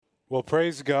Well,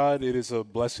 praise God. It is a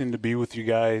blessing to be with you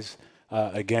guys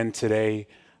again today.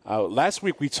 Last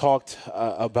week we talked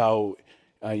about,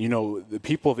 the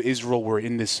people of Israel were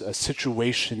in this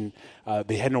situation.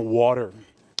 They had no water,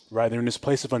 right? They're in this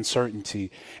place of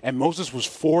uncertainty. And Moses was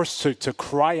forced to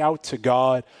cry out to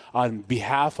God on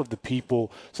behalf of the people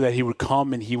so that he would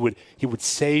come and he would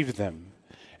save them.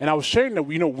 And I was sharing that,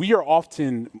 we are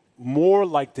often more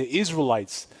like the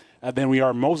Israelites than we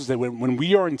are Moses. That when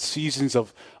we are in seasons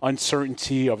of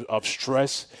uncertainty, of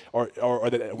stress, or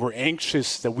that we're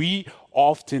anxious, that we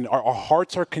often, our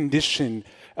hearts are conditioned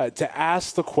to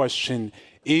ask the question,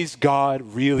 is God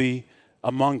really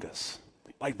among us?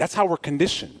 Like, that's how we're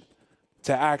conditioned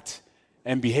to act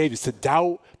and behave, is to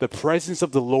doubt the presence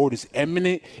of the Lord is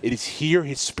imminent. It is here.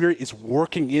 His Spirit is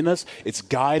working in us. It's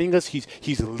guiding us.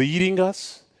 He's leading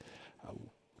us.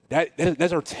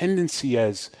 That's our tendency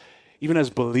even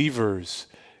as believers,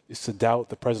 is to doubt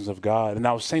the presence of God. And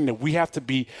I was saying that we have to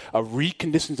be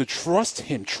reconditioned to trust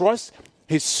Him, trust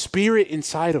His Spirit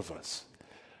inside of us,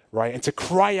 right? And to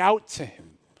cry out to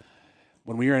Him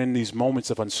when we are in these moments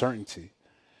of uncertainty.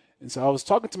 And so I was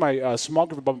talking to my small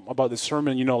group about this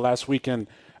sermon, last week, and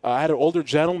I had an older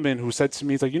gentleman who said to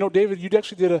me, he's like, David, you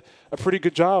actually did a pretty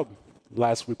good job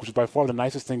last week, which is by far the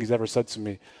nicest thing he's ever said to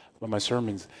me about my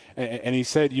sermons. And he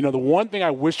said, the one thing I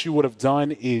wish you would have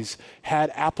done is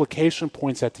had application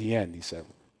points at the end, he said.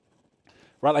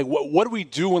 Right? Like, what do we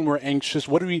do when we're anxious?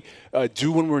 What do we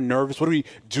do when we're nervous? What do we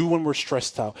do when we're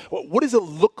stressed out? What does it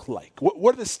look like?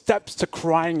 What are the steps to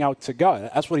crying out to God?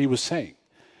 That's what he was saying.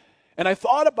 And I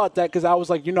thought about that because I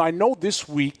was like, I know this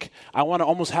week I want to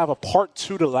almost have a part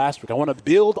 2 to last week. I want to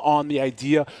build on the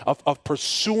idea of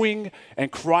pursuing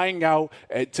and crying out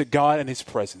to God and His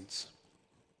presence.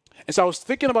 And so I was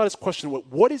thinking about this question,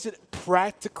 what does it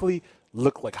practically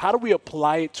look like? How do we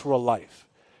apply it to our life,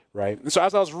 right? And so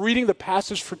as I was reading the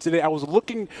passage for today, I was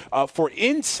looking for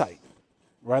insight,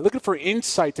 right? Looking for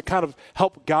insight to kind of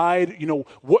help guide,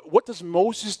 what does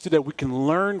Moses do that we can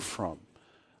learn from?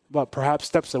 But perhaps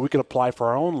steps that we could apply for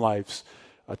our own lives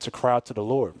to cry out to the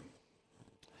Lord.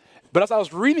 But as I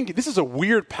was reading it, this is a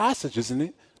weird passage, isn't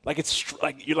it? Like, it's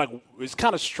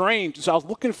kind of strange. So I was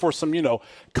looking for some,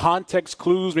 context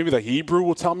clues. Maybe the Hebrew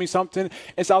will tell me something.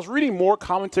 And so I was reading more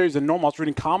commentaries than normal. I was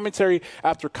reading commentary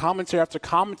after commentary after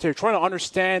commentary, trying to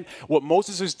understand what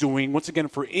Moses is doing. Once again,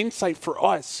 for insight for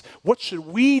us, what should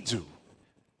we do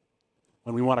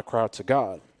when we want to cry out to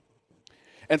God?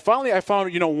 And finally, I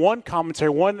found, one commentary,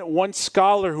 one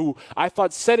scholar who I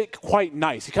thought said it quite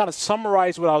nice. He kind of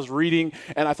summarized what I was reading,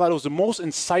 and I thought it was the most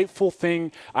insightful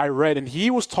thing I read. And he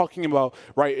was talking about,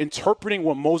 right, interpreting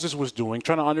what Moses was doing,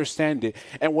 trying to understand it.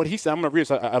 And what he said, I'm going to read it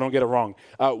so I don't get it wrong.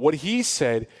 What he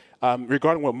said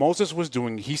regarding what Moses was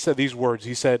doing, he said these words.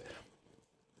 He said,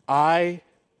 "I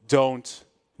don't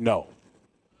know."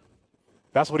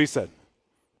 That's what he said.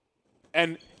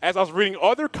 And as I was reading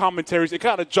other commentaries, it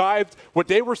kind of jived what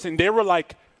they were saying. They were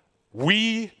like,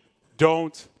 we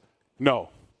don't know.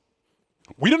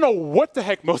 We don't know what the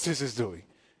heck Moses is doing.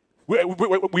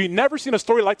 We never seen a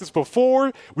story like this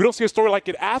before. We don't see a story like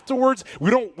it afterwards.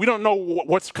 We don't know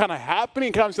what's kind of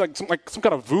happening. Kind of like some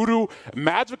kind of voodoo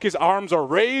magic. His arms are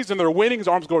raised and they're winning. His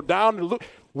arms go down.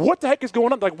 What the heck is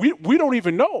going on? Like, we don't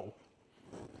even know.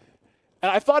 And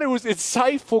I thought it was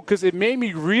insightful because it made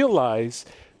me realize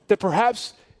that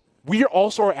perhaps we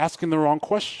also are asking the wrong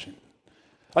question.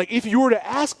 Like, if you were to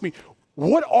ask me,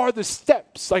 what are the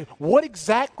steps? Like, what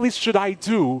exactly should I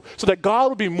do so that God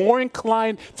will be more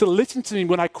inclined to listen to me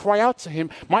when I cry out to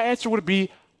Him? My answer would be,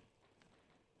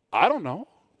 I don't know.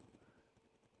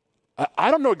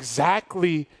 I don't know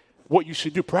exactly what you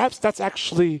should do. Perhaps that's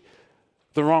actually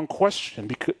the wrong question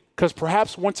because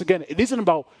perhaps, once again, it isn't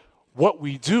about what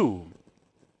we do.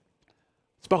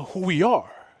 It's about who we are.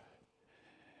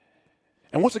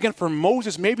 And once again, for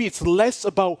Moses, maybe it's less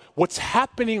about what's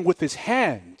happening with his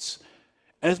hands,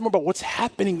 and it's more about what's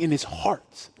happening in his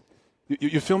heart.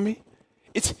 You feel me?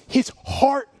 It's his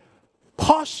heart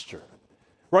posture,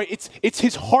 right? It's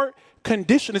his heart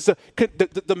condition. It's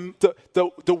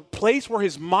the place where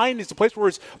his mind is, the place where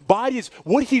his body is,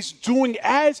 what he's doing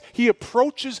as he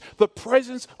approaches the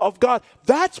presence of God.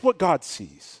 That's what God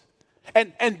sees.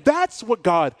 And that's what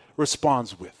God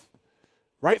responds with.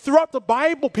 Right? Throughout the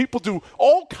Bible, people do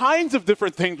all kinds of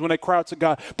different things when they cry out to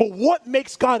God. But what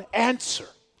makes God answer?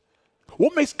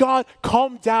 What makes God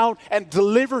come down and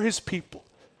deliver His people?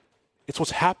 It's what's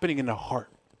happening in the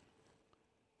heart.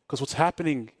 Because what's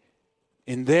happening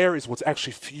in there is what's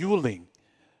actually fueling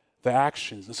the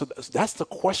actions. And so that's the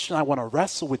question I want to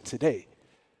wrestle with today.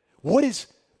 What is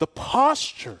the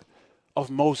posture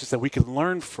of Moses that we can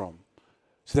learn from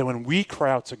so that when we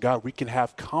cry out to God, we can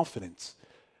have confidence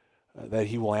that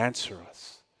he will answer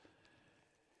us.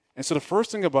 And so the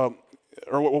first thing about,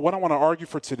 or what I want to argue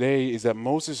for today is that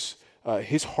Moses,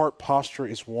 his heart posture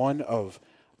is one of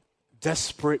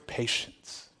desperate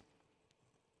patience.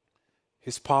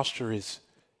 His posture is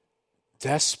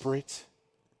desperate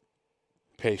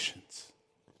patience.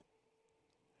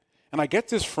 And I get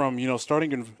this from,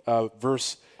 starting in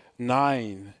verse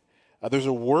 9, there's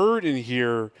a word in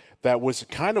here that was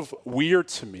kind of weird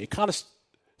to me. It kind of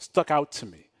stuck out to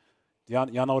me. Y'all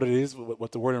know what it is,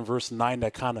 what the word in verse 9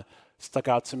 that kind of stuck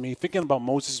out to me? Thinking about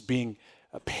Moses being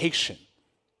patient.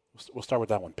 We'll start with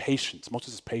that one, patience.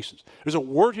 Moses is patience. There's a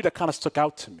word here that kind of stuck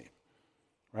out to me.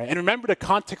 Right? And remember the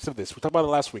context of this. We talked about it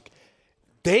last week.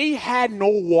 They had no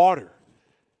water.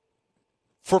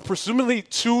 For presumably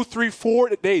 2, 3, 4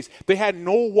 days, they had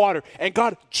no water. And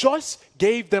God just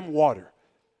gave them water.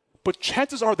 But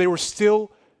chances are they were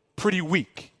still pretty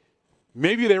weak.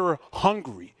 Maybe they were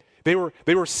hungry. They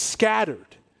were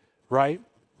scattered, right?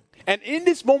 And in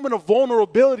this moment of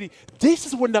vulnerability, this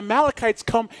is when the Amalekites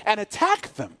come and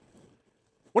attack them.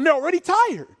 When they're already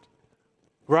tired,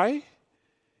 right?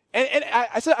 And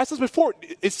I said before,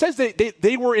 it says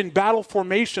they were in battle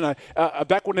formation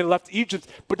back when they left Egypt,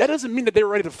 but that doesn't mean that they were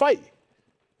ready to fight,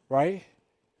 right?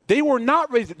 They were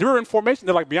not ready. They were in formation.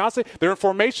 They're like Beyonce. They're in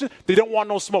formation. They don't want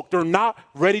no smoke. They're not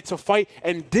ready to fight.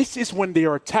 And this is when they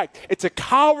are attacked. It's a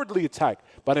cowardly attack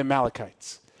by the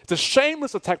Amalekites. It's a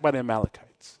shameless attack by the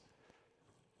Amalekites.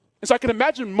 And so I can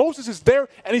imagine Moses is there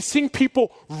and he's seeing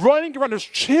people running around. There's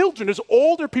children, there's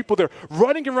older people there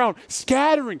running around,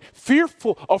 scattering,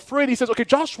 fearful, afraid. He says, okay,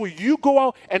 Joshua, you go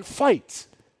out and fight,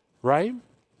 right?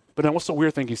 But then what's the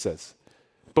weird thing he says?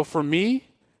 But for me,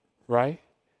 right,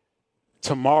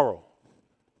 tomorrow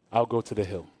I'll go to the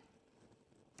hill.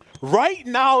 Right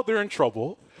now they're in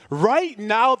trouble. Right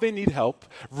now they need help.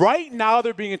 Right now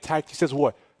they're being attacked. He says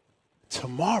what?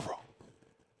 Tomorrow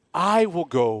I will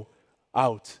go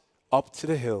out up to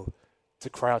the hill to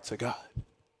cry out to God.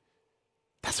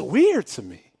 That's weird to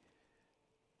me.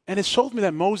 And it shows me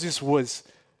that Moses was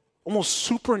almost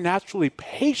supernaturally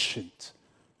patient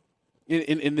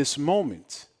in this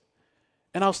moment.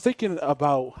 And I was thinking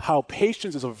about how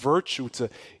patience is a virtue, it's a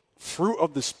fruit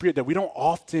of the Spirit that we don't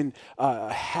often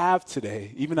have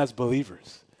today, even as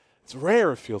believers. It's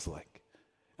rare, it feels like.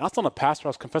 And I was telling a pastor, I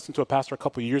was confessing to a pastor a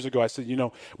couple of years ago, I said,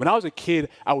 when I was a kid,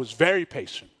 I was very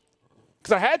patient.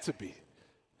 Because I had to be.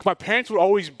 My parents would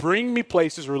always bring me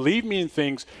places or leave me in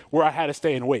things where I had to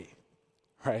stay and wait,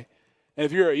 right? And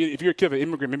if you're a kid of an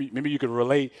immigrant, maybe you could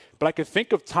relate. But I could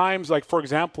think of times like, for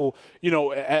example,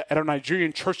 at a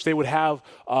Nigerian church, they would have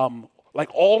like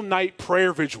all-night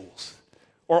prayer vigils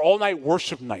or all-night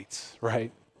worship nights,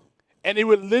 right? And it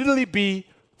would literally be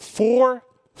 4,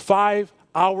 5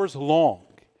 hours long.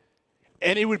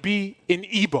 And it would be in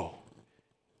Igbo.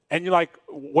 And you're like,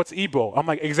 what's Igbo? I'm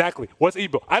like, exactly. What's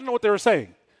Igbo? I don't know what they were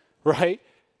saying, right?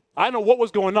 I don't know what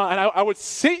was going on. And I would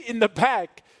sit in the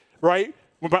back, right,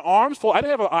 with my arms full. I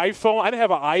didn't have an iPhone. I didn't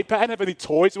have an iPad. I didn't have any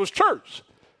toys. It was church.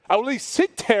 I would really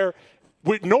sit there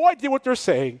with no idea what they're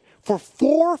saying for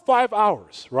 4 or 5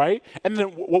 hours, right? And then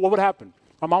what would happen?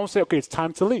 My mom would say, okay, it's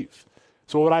time to leave.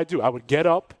 So what would I do? I would get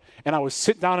up and I would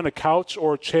sit down on a couch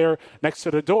or a chair next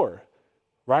to the door,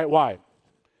 right? Why?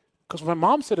 Because when my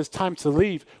mom said it's time to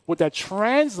leave, what that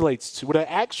translates to, what it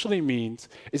actually means,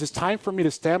 is it's time for me to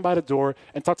stand by the door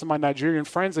and talk to my Nigerian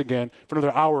friends again for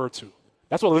another hour or two.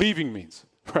 That's what leaving means,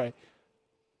 right?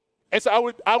 And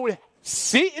so I would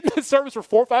sit in the service for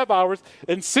 4 or 5 hours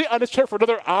and sit on this chair for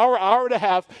another hour, hour and a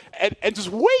half, and just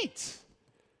wait.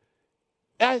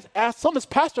 And as some of this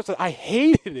pastor said, I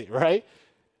hated it, right?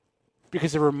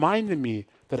 Because it reminded me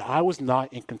that I was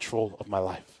not in control of my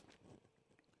life,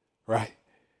 right?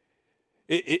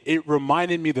 It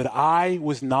reminded me that I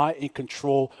was not in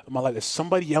control of my life, that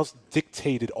somebody else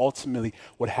dictated ultimately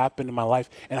what happened in my life,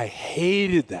 and I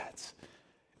hated that.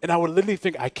 And I would literally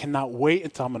think, I cannot wait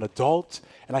until I'm an adult,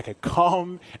 and I could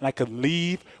come, and I could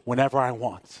leave whenever I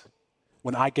want,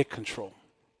 when I get control.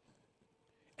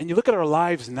 And you look at our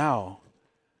lives now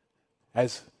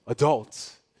as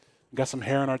adults. We got some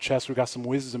hair on our chest, we got some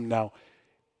wisdom now,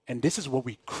 and this is what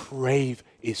we crave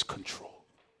is control.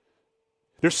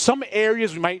 There's some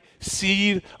areas we might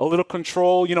cede a little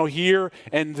control, here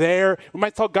and there. We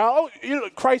might tell God,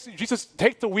 Christ, Jesus,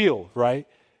 take the wheel, right?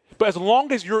 But as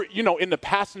long as you're, in the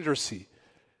passenger seat,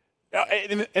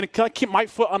 and can I keep my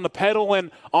foot on the pedal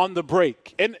and on the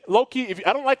brake? And low-key, if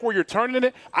I don't like where you're turning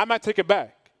it, I might take it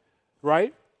back,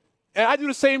 right? And I do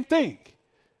the same thing.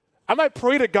 I might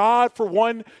pray to God for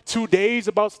 1-2 days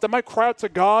about stuff. I might cry out to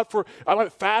God I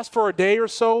might fast for a day or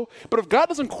so. But if God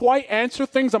doesn't quite answer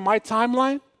things on my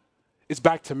timeline, it's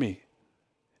back to me.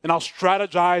 And I'll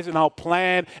strategize and I'll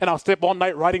plan and I'll stay up all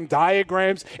night writing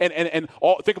diagrams and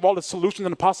think of all the solutions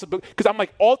and the possibilities. Because I'm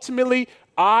like, ultimately,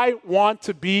 I want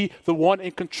to be the one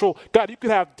in control. God, you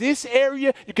could have this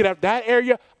area, you could have that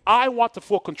area. I want the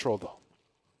full control though.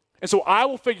 And so I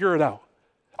will figure it out.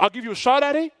 I'll give you a shot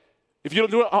at it. If you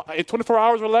don't do it in 24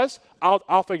 hours or less,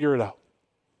 I'll figure it out.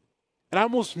 And I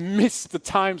almost missed the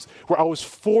times where I was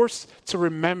forced to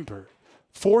remember,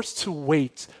 forced to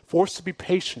wait, forced to be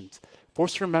patient,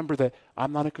 forced to remember that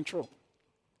I'm not in control.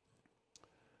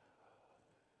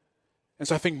 And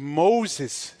so I think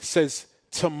Moses says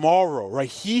tomorrow, right?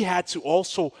 He had to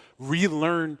also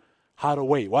relearn how to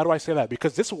wait. Why do I say that?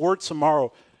 Because this word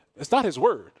tomorrow, it's not his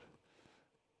word.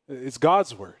 It's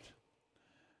God's word.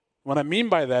 What I mean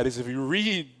by that is if you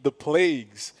read the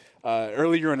plagues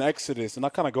earlier in Exodus, and I'll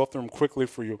kind of go through them quickly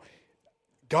for you,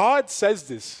 God says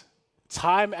this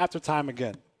time after time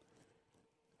again.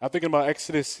 I'm thinking about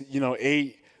Exodus,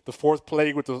 8, the fourth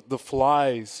plague with the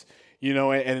flies,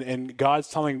 and God's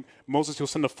telling Moses he'll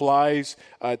send the flies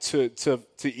to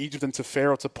Egypt and to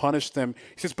Pharaoh to punish them.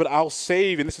 He says, but I'll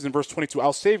save, and this is in verse 22,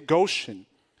 I'll save Goshen,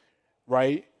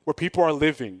 right, where people are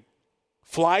living.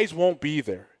 Flies won't be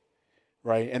there.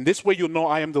 Right? And this way you'll know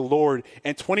I am the Lord.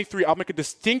 And 23, I'll make a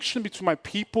distinction between my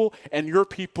people and your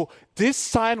people. This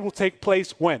sign will take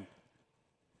place when?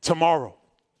 Tomorrow.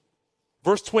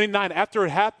 Verse 29, after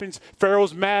it happens,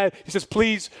 Pharaoh's mad. He says,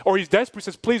 please, or he's desperate. He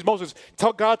says, please, Moses,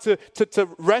 tell God to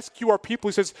rescue our people.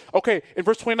 He says, okay, in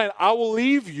verse 29, I will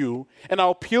leave you and I'll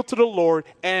appeal to the Lord,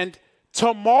 and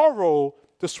tomorrow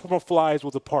the swarm of flies will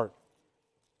depart.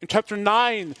 In chapter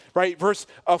 9, right, verse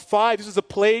 5, this is a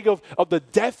plague of the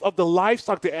death of the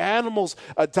livestock, the animals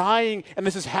dying, and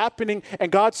this is happening.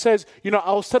 And God says,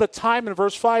 I'll set a time in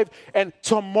verse 5, and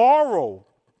tomorrow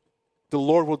the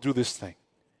Lord will do this thing.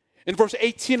 In verse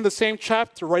 18 of the same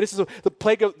chapter, right, this is the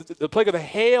plague of the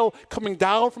hail coming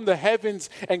down from the heavens.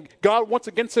 And God once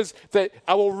again says that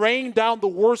I will rain down the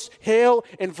worst hail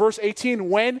in verse 18.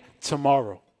 When?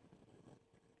 Tomorrow.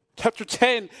 Chapter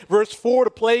 10, verse 4,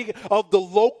 the plague of the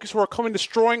locusts who are coming,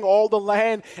 destroying all the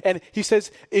land. And he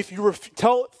says, if you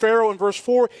tell Pharaoh in verse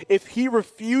 4, if he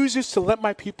refuses to let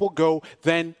my people go,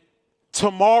 then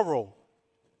tomorrow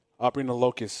I'll bring the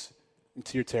locusts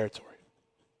into your territory.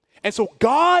 And so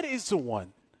God is the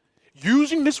one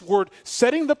using this word,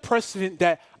 setting the precedent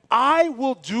that I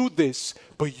will do this,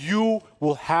 but you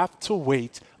will have to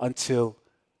wait until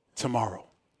tomorrow.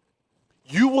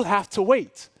 You will have to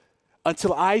wait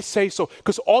until I say so.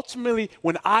 Because ultimately,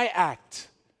 when I act,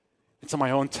 it's on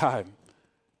my own time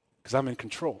because I'm in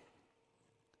control.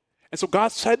 And so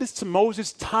God said this to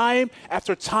Moses time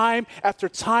after time after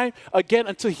time again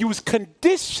until he was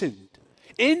conditioned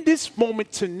in this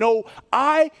moment to know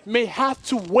I may have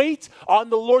to wait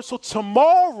on the Lord. So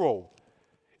tomorrow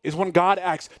is when God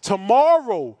acts.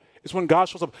 Tomorrow is when God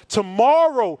shows up.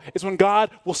 Tomorrow is when God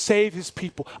will save his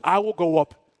people. I will go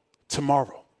up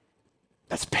tomorrow.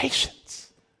 That's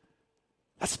patience.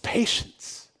 That's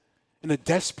patience in a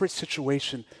desperate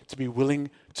situation to be willing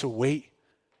to wait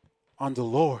on the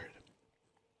Lord.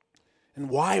 And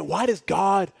why does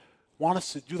God want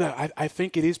us to do that? I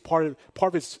think it is part of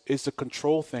it is the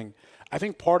control thing. I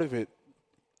think part of it,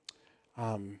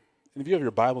 and if you have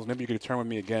your Bibles, maybe you could turn with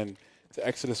me again to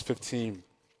Exodus 15.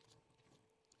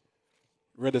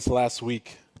 We read this last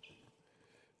week.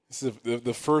 This is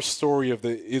the first story of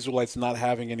the Israelites not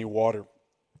having any water.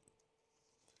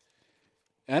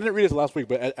 And I didn't read this last week,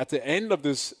 but at the end of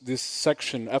this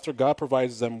section, after God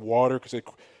provides them water because they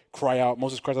cry out,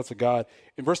 Moses cries out to God.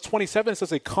 In verse 27, it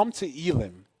says they come to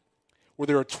Elim, where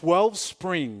there are 12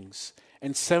 springs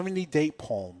and 70 date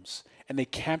palms, and they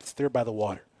camped there by the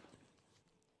water.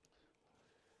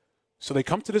 So they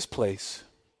come to this place.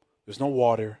 There's no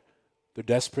water. They're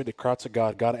desperate. They cry out to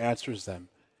God. God answers them.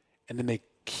 And then they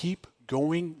keep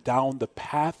going down the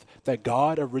path that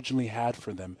God originally had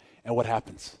for them. And what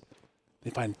happens? They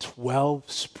find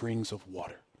 12 springs of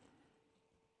water.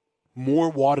 More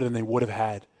water than they would have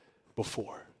had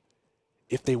before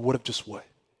if they would have just what?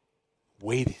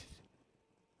 Waited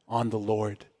on the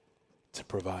Lord to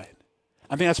provide.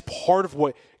 I think that's part of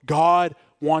what God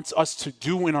wants us to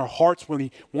do in our hearts when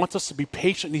he wants us to be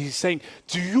patient. And he's saying,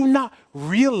 do you not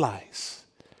realize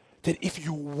that if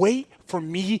you wait for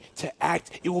me to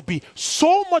act, it will be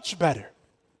so much better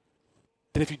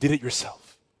than if you did it yourself?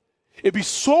 It'd be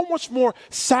so much more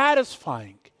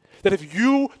satisfying that if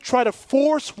you try to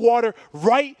force water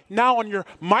right now on your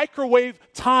microwave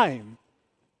time,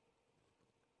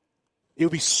 It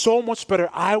will be so much better.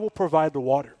 I will provide the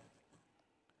water.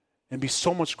 And be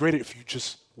so much greater if you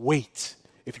just wait,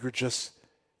 if you're just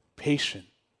patient.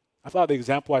 I thought the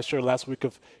example I shared last week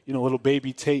of, little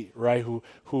baby Tate, right,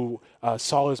 who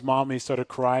saw his mom and he started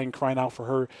crying out for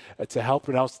her to help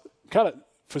her. And I was kind of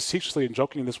facetiously and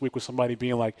joking this week with somebody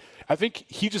being like, I think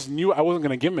he just knew I wasn't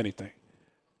going to give him anything.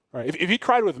 Right? If he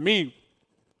cried with me,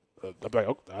 I'd be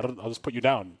like, I'll just put you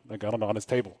down. Like, I don't know, on this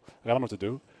table. Like, I don't know what to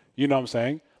do. You know what I'm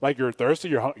saying? Like, you're thirsty,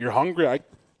 you're hungry, I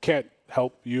can't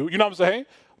help you. You know what I'm saying?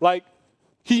 Like,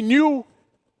 he knew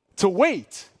to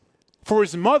wait for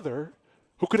his mother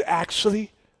who could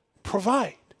actually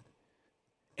provide.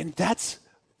 And that's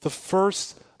the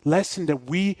first lesson that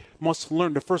we must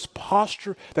learn, the first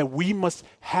posture that we must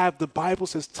have. The Bible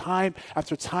says time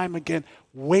after time again,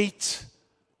 wait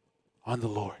on the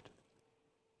Lord.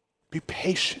 Be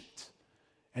patient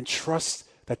and trust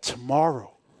that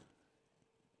tomorrow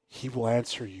He will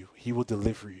answer you. He will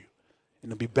deliver you. And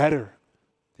it'll be better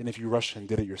than if you rushed and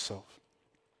did it yourself.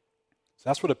 So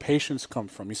that's where the patience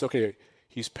comes from. You say, okay,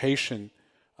 he's patient.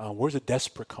 Where's the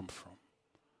desperate come from?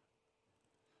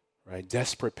 Right?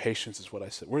 Desperate patience is what I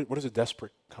said. Where does the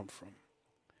desperate come from?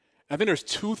 I think there's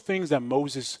two things that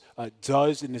Moses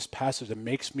does in this passage that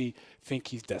makes me think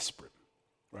he's desperate.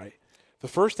 Right? The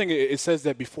first thing, it says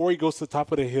that before he goes to the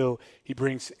top of the hill, he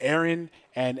brings Aaron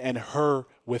and Hur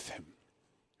with him.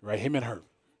 Right? Him and Hur.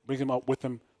 Brings him up with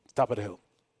him to the top of the hill.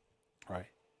 Right?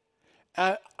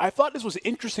 I thought this was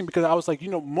interesting because I was like,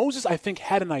 Moses, I think,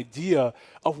 had an idea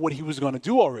of what he was going to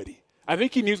do already. I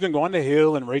think he knew he was going to go on the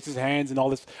hill and raise his hands and all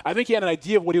this. I think he had an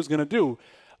idea of what he was going to do.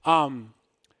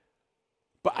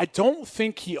 But I don't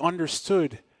think he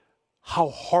understood how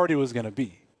hard it was going to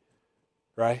be,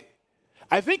 right?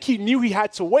 I think he knew he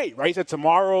had to wait, right? He said,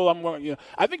 tomorrow I'm going,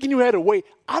 I think he knew he had to wait.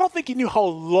 I don't think he knew how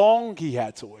long he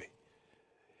had to wait.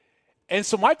 And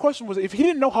so my question was, if he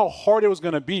didn't know how hard it was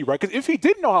going to be, right? Because if he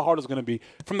didn't know how hard it was going to be,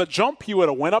 from the jump, he would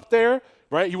have went up there,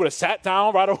 right? He would have sat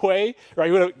down right away, right?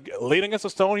 He would have laid against a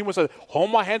stone. He would have said, hold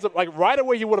my hands up. Like right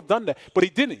away, he would have done that. But he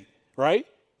didn't, right?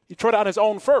 He tried it on his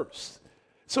own first.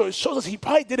 So it shows us he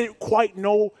probably didn't quite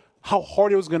know how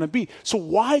hard it was going to be. So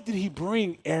why did he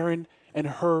bring Aaron and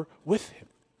Hur with him?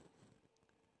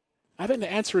 I think the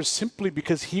answer is simply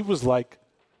because he was like,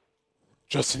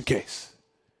 just in case.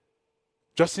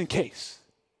 Just in case.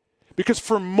 Because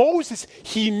for Moses,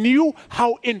 he knew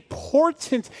how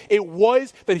important it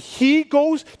was that he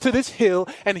goes to this hill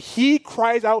and he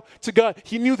cries out to God.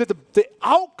 He knew that the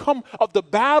outcome of the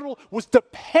battle was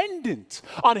dependent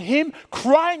on him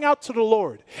crying out to the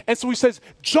Lord. And so he says,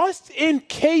 just in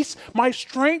case my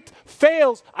strength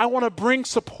fails, I want to bring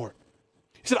support.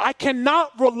 He said, I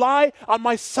cannot rely on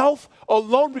myself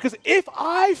alone because if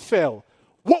I fail,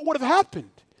 what would have happened?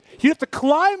 He'd have to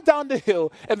climb down the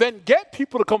hill and then get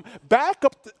people to come back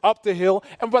up the hill.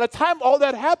 And by the time all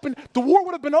that happened, the war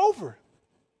would have been over.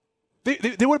 They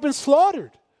would have been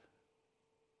slaughtered.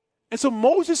 And so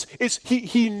Moses,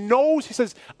 he knows, he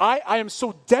says, I am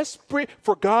so desperate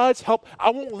for God's help, I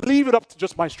won't leave it up to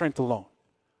just my strength alone.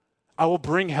 I will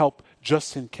bring help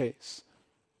just in case.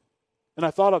 And I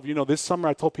thought of, this summer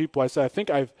I told people, I said, I think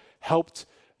I've helped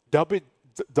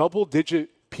double-digit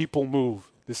people move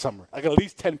this summer. Like at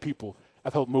least 10 people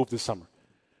I've helped move this summer,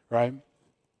 right? And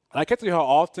I can't tell you how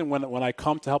often when I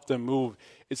come to help them move,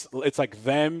 it's like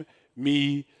them,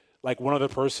 me, like one other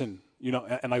person,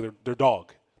 and like their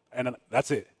dog, and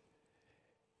that's it.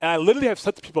 And I literally have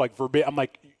said to people like verbatim, I'm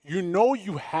like,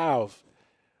 you have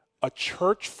a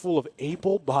church full of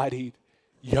able-bodied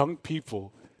young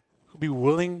people who'd be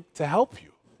willing to help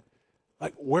you.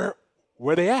 Like where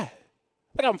they at?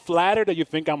 Like I'm flattered that you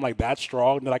think I'm like that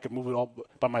strong that I could move it all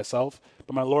by myself,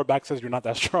 but my lower back says you're not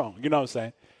that strong. You know what I'm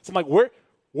saying? So I'm like,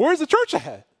 where's the church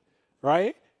at?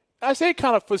 Right? I say it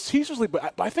kind of facetiously,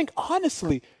 but I think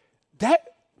honestly, that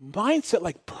mindset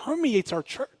like permeates our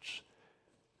church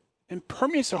and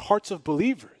permeates the hearts of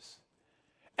believers.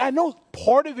 And I know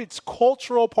part of it's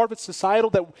cultural, part of it's societal,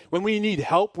 that when we need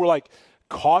help, we're like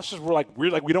cautious, we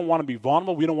don't want to be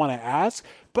vulnerable, we don't want to ask.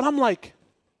 But I'm like,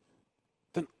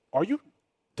 then are you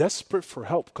desperate for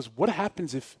help? Because what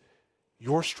happens if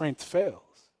your strength fails?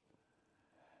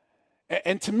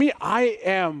 And to me, I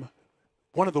am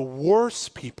one of the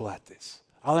worst people at this.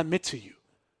 I'll admit to you,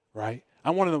 right?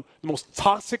 I'm one of the most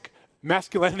toxic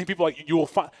masculinity people like you will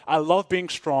find. I love being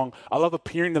strong. I love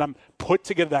appearing that I'm put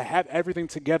together, that I have everything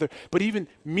together. But even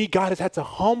me, God has had to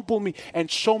humble me and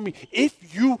show me,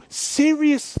 if you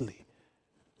seriously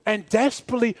and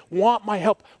desperately want my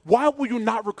help, why will you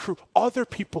not recruit other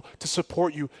people to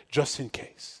support you just in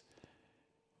case?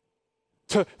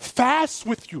 To fast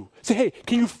with you. Say, hey,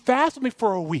 can you fast with me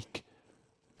for a week?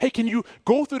 Hey, can you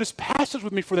go through this passage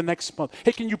with me for the next month?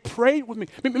 Hey, can you pray with me?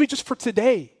 Maybe just for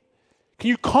today. Can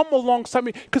you come alongside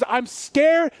me? Because I'm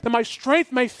scared that my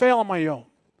strength may fail on my own.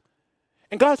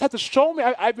 And God's had to show me.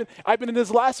 I've been in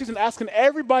this last season asking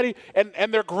everybody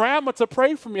and their grandma to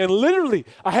pray for me. And literally,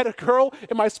 I had a girl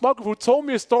in my small group who told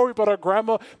me a story about her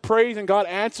grandma prays and God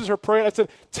answers her prayer. And I said,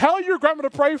 tell your grandma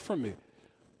to pray for me.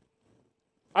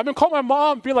 I've been calling my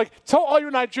mom, being like, tell all your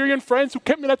Nigerian friends who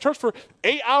kept me in that church for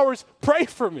 8 hours, pray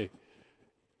for me.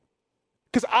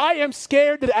 Because I am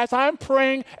scared that as I'm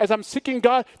praying, as I'm seeking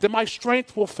God, that my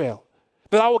strength will fail,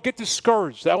 that I will get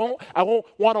discouraged, that I won't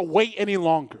want to wait any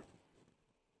longer.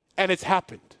 And it's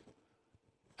happened.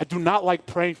 I do not like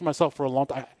praying for myself for a long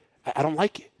time. I don't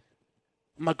like it.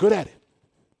 I'm not good at it.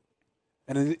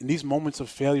 And in these moments of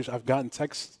failures, I've gotten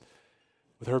texts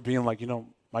with her being like,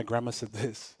 my grandma said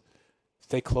this.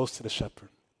 Stay close to the shepherd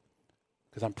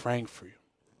because I'm praying for you.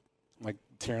 I'm like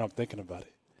tearing up thinking about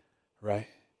it, right?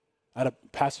 I had a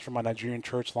pastor from my Nigerian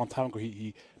church a long time ago.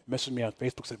 He messaged me on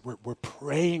Facebook, said, we're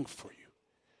praying for you.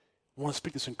 I want to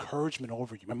speak this encouragement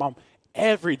over you. My mom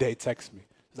every day texts me.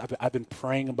 I've been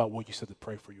praying about what you said to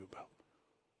pray for you about.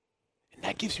 And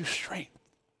that gives you strength.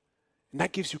 And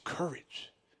that gives you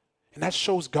courage. And that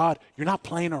shows God you're not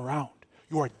playing around.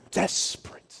 You are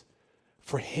desperate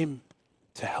for him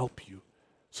to help you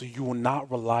so you will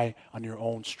not rely on your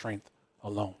own strength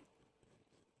alone.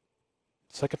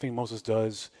 The second thing Moses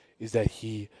does is that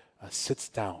he sits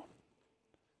down.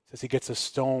 It says he gets a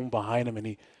stone behind him and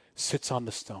he sits on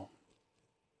the stone.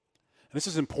 And this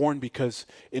is important because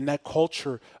in that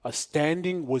culture,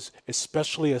 standing was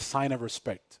especially a sign of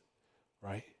respect,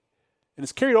 right? And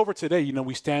it's carried over today.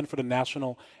 We stand for the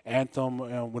national anthem.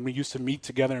 When we used to meet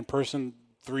together in person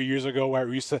 3 years ago, right,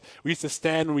 we used to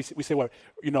stand and we say,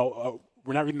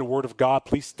 we're not reading the word of God.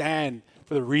 Please stand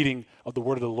for the reading of the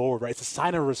word of the Lord, right? It's a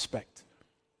sign of respect.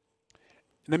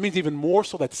 And that means even more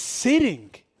so that sitting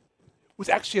was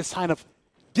actually a sign of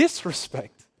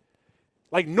disrespect.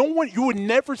 Like you would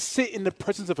never sit in the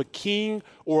presence of a king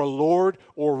or a lord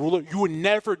or a ruler. You would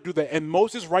never do that. And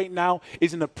Moses right now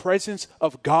is in the presence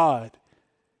of God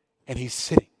and he's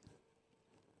sitting.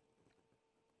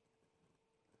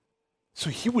 So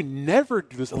he would never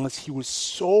do this unless he was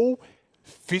so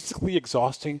physically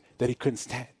exhausting that he couldn't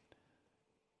stand.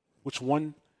 Which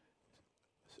shows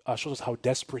us how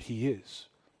desperate he is.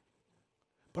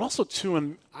 But also too,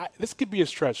 and this could be a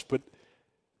stretch, but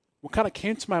what kind of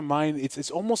came to my mind,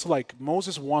 it's almost like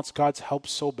Moses wants God's help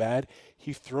so bad,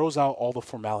 he throws out all the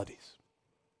formalities.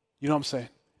 You know what I'm saying?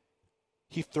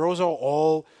 He throws out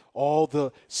all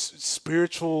the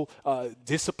spiritual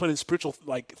discipline and spiritual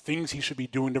things he should be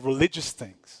doing, the religious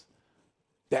things,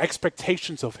 the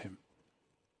expectations of him,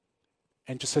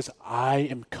 and just says, I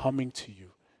am coming to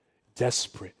you,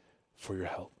 desperate for your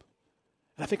help.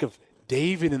 And I think of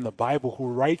David in the Bible who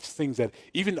writes things that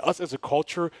even us as a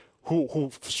culture who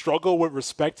struggle with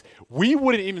respect, we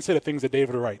wouldn't even say the things that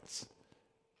David writes.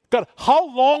 God,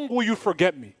 how long will you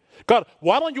forget me? God,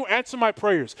 why don't you answer my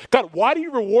prayers? God, why do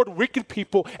you reward wicked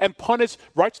people and punish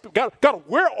righteous people? God,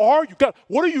 where are you? God,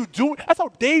 what are you doing? That's how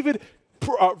David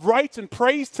writes and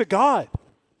prays to God.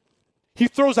 He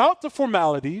throws out the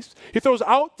formalities, he throws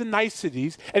out the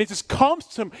niceties, and he just comes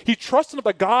to him. He trusts him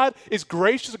that God is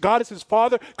gracious, God is his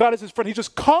father, God is his friend. He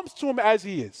just comes to him as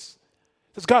he is.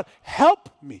 He says, God, help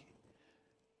me.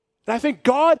 And I think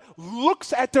God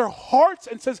looks at their hearts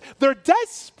and says, they're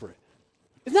desperate.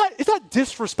 It's not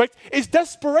disrespect, it's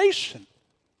desperation.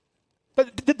 They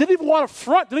didn't even want to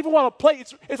front, they didn't even want to play.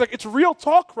 It's real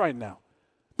talk right now.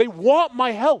 They want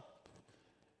my help.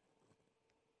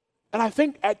 And I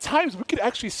think at times we could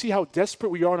actually see how desperate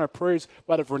we are in our prayers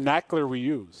by the vernacular we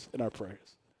use in our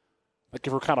prayers. Like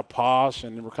if we're kind of posh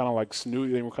and we're kind of like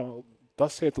snooty and we're kind of,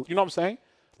 thus saith the Lord. You know what I'm saying?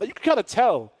 Like you can kind of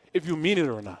tell if you mean it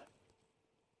or not.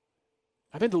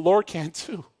 I think the Lord can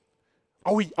too.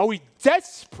 Are we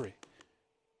desperate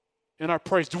in our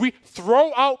prayers? Do we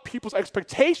throw out people's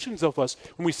expectations of us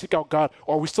when we seek out God,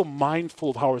 or are we still mindful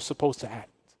of how we're supposed to act?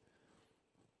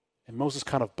 And Moses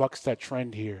kind of bucks that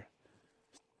trend here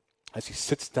as he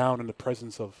sits down in the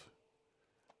presence of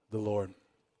the Lord.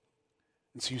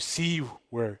 And so you see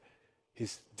where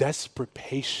his desperate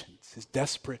patience, his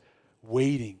desperate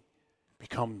waiting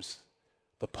becomes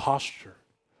the posture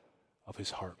of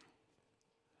his heart.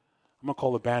 I'm going to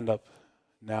call the band up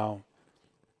now.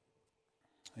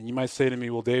 And you might say to me,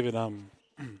 well, David,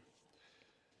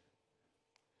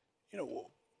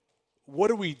 what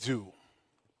do we do?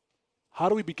 How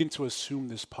do we begin to assume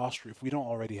this posture if we don't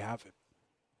already have it?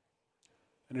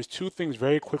 And there's two things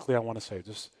very quickly I want to say,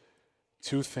 just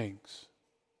two things.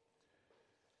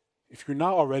 If you're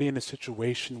not already in a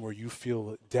situation where you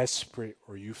feel desperate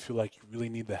or you feel like you really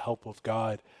need the help of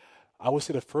God, I would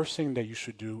say the first thing that you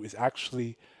should do is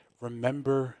actually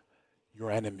remember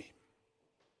your enemy.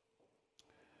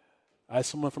 I had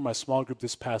someone from my small group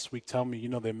this past week tell me,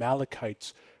 the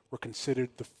Amalekites were considered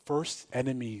the first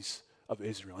enemies of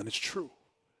Israel. And it's true.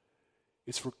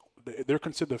 They're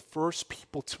considered the first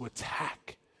people to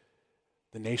attack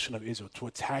the nation of Israel, to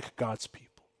attack God's people.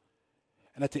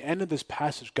 And at the end of this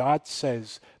passage, God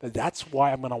says that that's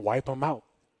why I'm going to wipe them out.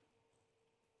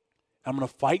 I'm going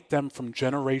to fight them from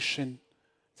generation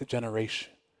to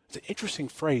generation. It's an interesting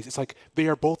phrase. It's like they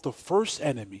are both the first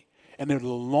enemy and they're the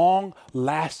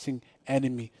long-lasting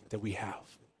enemy that we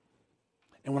have.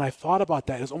 And when I thought about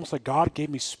that, it was almost like God gave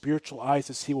me spiritual eyes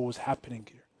to see what was happening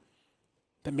here.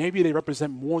 That maybe they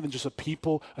represent more than just a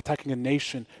people attacking a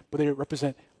nation, but they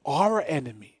represent our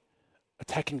enemy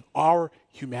attacking our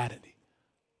humanity,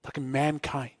 attacking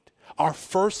mankind, our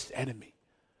first enemy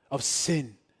of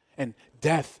sin and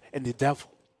death and the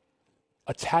devil,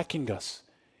 attacking us.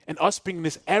 And us being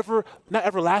this not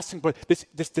everlasting, but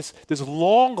this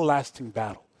long-lasting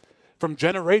battle from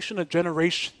generation to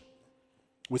generation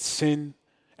with sin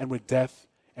and with death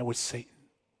and with Satan.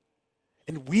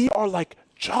 And we are like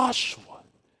Joshua.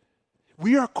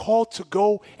 We are called to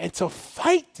go and to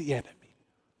fight the enemy,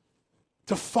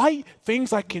 to fight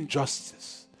things like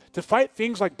injustice, to fight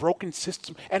things like broken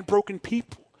systems and broken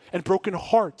people and broken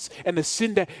hearts and the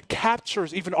sin that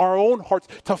captures even our own hearts,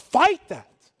 to fight that,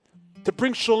 to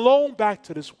bring shalom back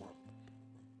to this world.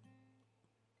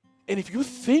 And if you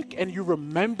think and you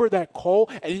remember that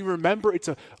call and you remember it's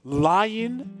a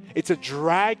lion, it's a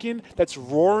dragon that's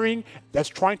roaring, that's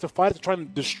trying to fight us, trying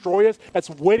to destroy us, that's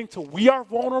waiting till we are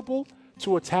vulnerable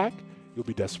to attack, you'll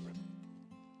be desperate.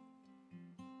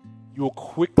 You will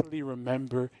quickly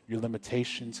remember your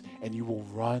limitations and you will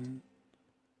run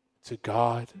to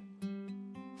God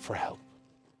for help.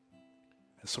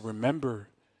 And so remember,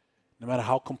 no matter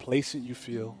how complacent you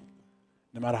feel,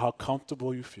 no matter how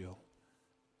comfortable you feel,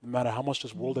 no matter how much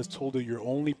this world has told you your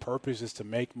only purpose is to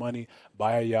make money,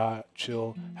 buy a yacht,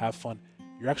 chill, have fun,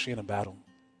 you're actually in a battle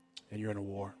and you're in a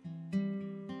war.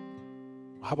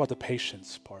 How about the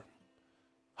patience part?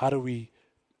 How do we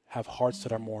have hearts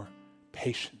that are more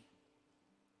patient?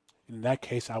 In that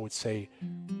case, I would say,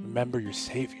 remember your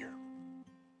Savior.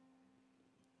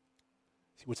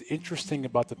 See, what's interesting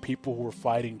about the people who were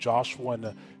fighting Joshua and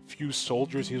the few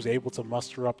soldiers he was able to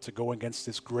muster up to go against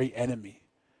this great enemy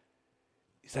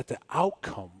is that the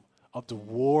outcome of the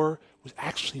war was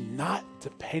actually not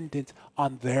dependent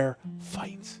on their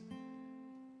fight.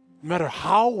 No matter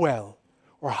how well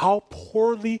or how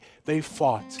poorly they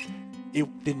fought,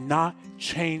 it did not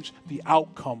change the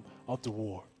outcome of the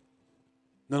war.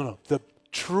 No. The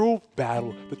true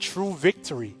battle, the true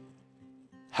victory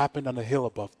happened on the hill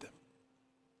above them,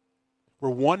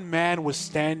 where one man was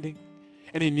standing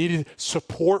and he needed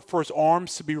support for his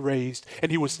arms to be raised, and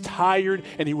he was tired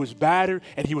and he was battered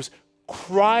and he was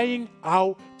crying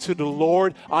out to the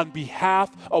Lord on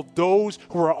behalf of those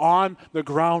who are on the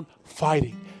ground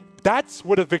fighting. That's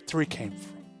where the victory came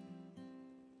from.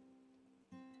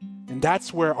 And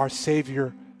that's where our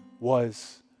Savior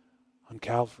was on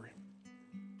Calvary.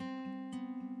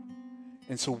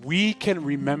 And so we can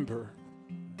remember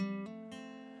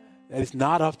that it's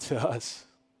not up to us.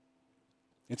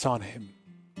 It's on him.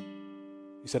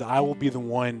 He said, I will be the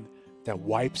one that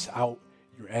wipes out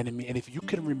your enemy. And if you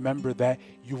can remember that,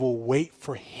 you will wait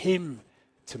for him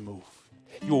to move.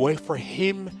 You will wait for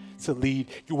him to lead.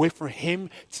 You wait for him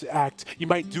to act. You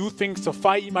might do things to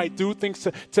fight. You might do things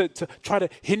to try to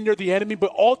hinder the enemy.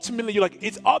 But ultimately, you're like,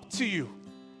 it's up to you.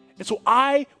 And so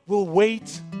I will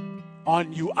wait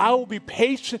on you. I will be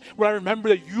patient when I remember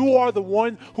that you are the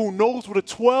one who knows where the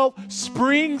 12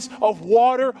 springs of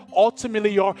water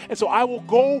ultimately are. And so I will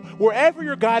go wherever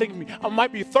you're guiding me. I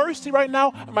might be thirsty right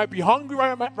now. I might be hungry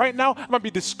right now. I might be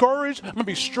discouraged. I might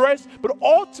be stressed. But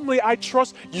ultimately, I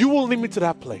trust you will lead me to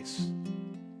that place.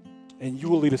 And you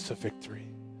will lead us to victory.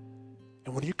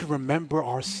 And when you can remember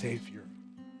our Savior,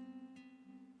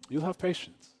 you'll have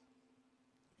patience.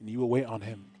 And you will wait on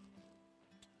him.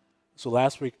 So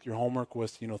last week, your homework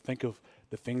was, think of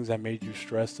the things that made you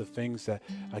stressed, the things that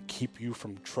keep you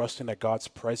from trusting that God's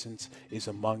presence is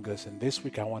among us. And this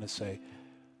week, I want to say,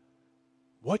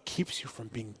 what keeps you from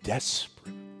being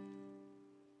desperate?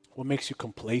 What makes you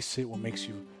complacent? What makes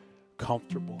you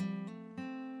comfortable?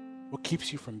 What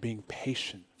keeps you from being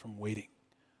patient, from waiting?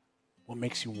 What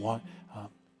makes you want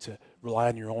to rely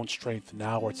on your own strength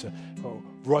now or to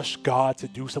rush God to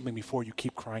do something before you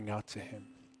keep crying out to him?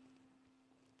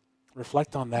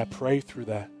 Reflect on that, pray through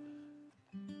that,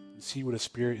 and see where the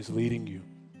Spirit is leading you.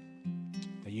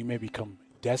 that you may become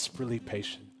desperately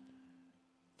patient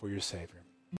for your Savior.